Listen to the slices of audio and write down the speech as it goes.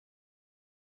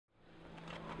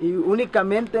Y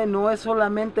únicamente no es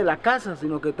solamente la casa,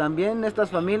 sino que también estas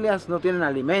familias no tienen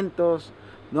alimentos,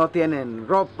 no tienen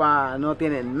ropa, no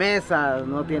tienen mesas,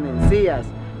 no tienen sillas.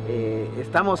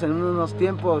 Estamos en unos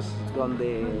tiempos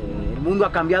donde el mundo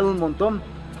ha cambiado un montón,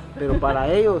 pero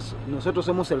para ellos nosotros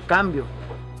somos el cambio.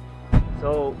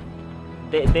 So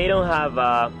they don't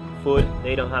have food,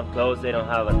 they don't have clothes, they don't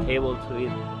have a table to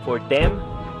eat. For them,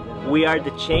 we are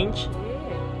the change,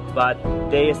 but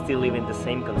they still live in the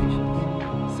same conditions.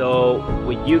 So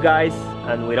with you guys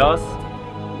and with us,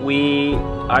 we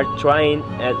are trying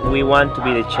and we want to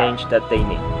be the change that they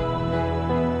need.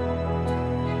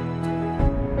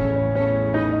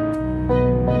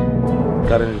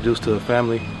 Got introduced to a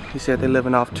family. He said they're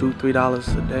living off $2,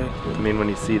 $3 a day. I mean, when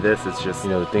you see this, it's just, you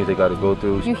know, the things they got to go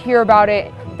through. You hear about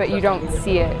it, but you don't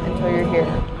see it until you're here.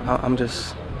 I'm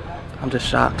just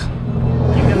shocked.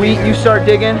 You start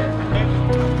digging.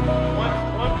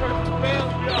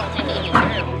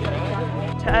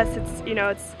 To us, it's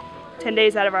 10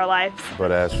 days out of our lives.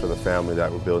 But as for the family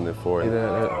that we're building it for,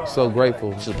 they're so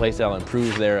grateful. It's a place that'll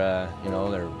improve their,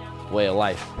 their way of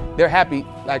life. They're happy,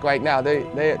 like right now. They're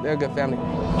a good family.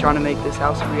 Trying to make this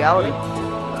house a reality.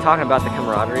 Talking about the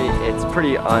camaraderie, it's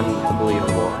pretty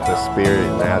unbelievable. the spirit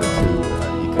and the attitude,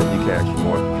 you can't ask for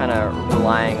more. Kind of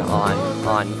relying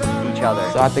on each other.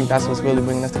 So I think that's what's really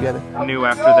bringing us together. I knew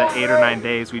after the 8 or 9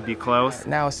 days we'd be close.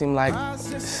 Now it seemed like I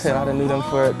done knew them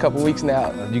for a couple weeks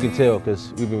now. You can tell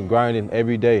because we've been grinding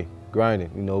every day,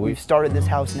 grinding. You know, We've started this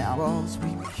house now.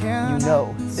 You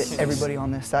know that everybody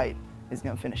on this site is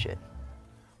going to finish it.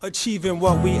 Achieving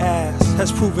what we ask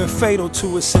has proven fatal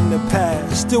to us in the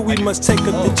past. Still we must take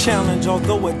up the challenge,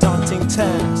 although a daunting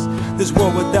task. This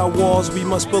world without walls we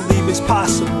must believe is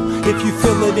possible. If you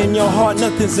feel it in your heart,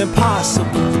 nothing's impossible.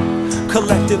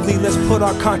 Collectively, let's put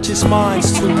our conscious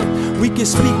minds to it. We can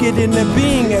speak it into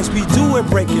being as we do it,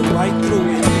 break it right through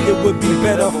it. It would be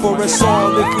better for us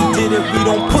all if we did it. We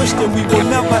don't push them, we will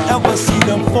never ever see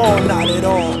them fall, not at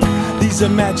all. These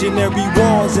imaginary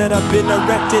walls that have been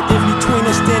erected in between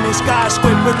us standing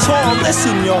skyscraper tall.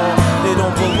 Listen, y'all, they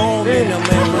don't belong in a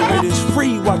land where it is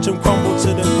free. Watch them crumble to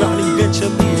the ground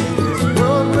eventually. This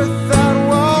world without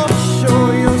walls,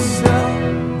 show yourself.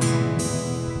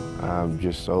 I'm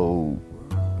just so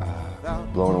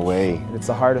blown away. It's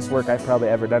the hardest work I've probably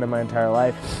ever done in my entire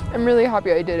life. I'm really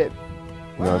happy I did it.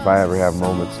 You know, if I ever have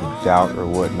moments of doubt or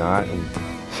whatnot, and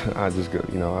I just go,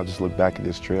 I'll just look back at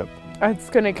this trip.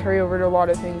 It's going to carry over to a lot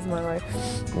of things in my life.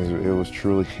 It was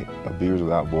truly a Beavers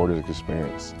Without Borders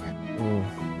experience.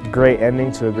 Great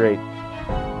ending to a great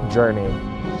journey.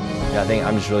 Yeah, I think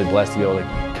I'm just really blessed to be able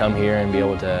to come here and be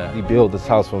able to... We built this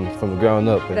house from the ground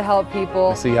up. To help people.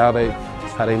 And see how they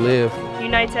live.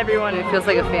 Unites everyone. It feels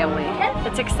like a family.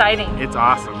 It's exciting. It's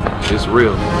awesome. It's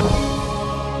real.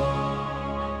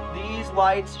 These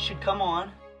lights should come on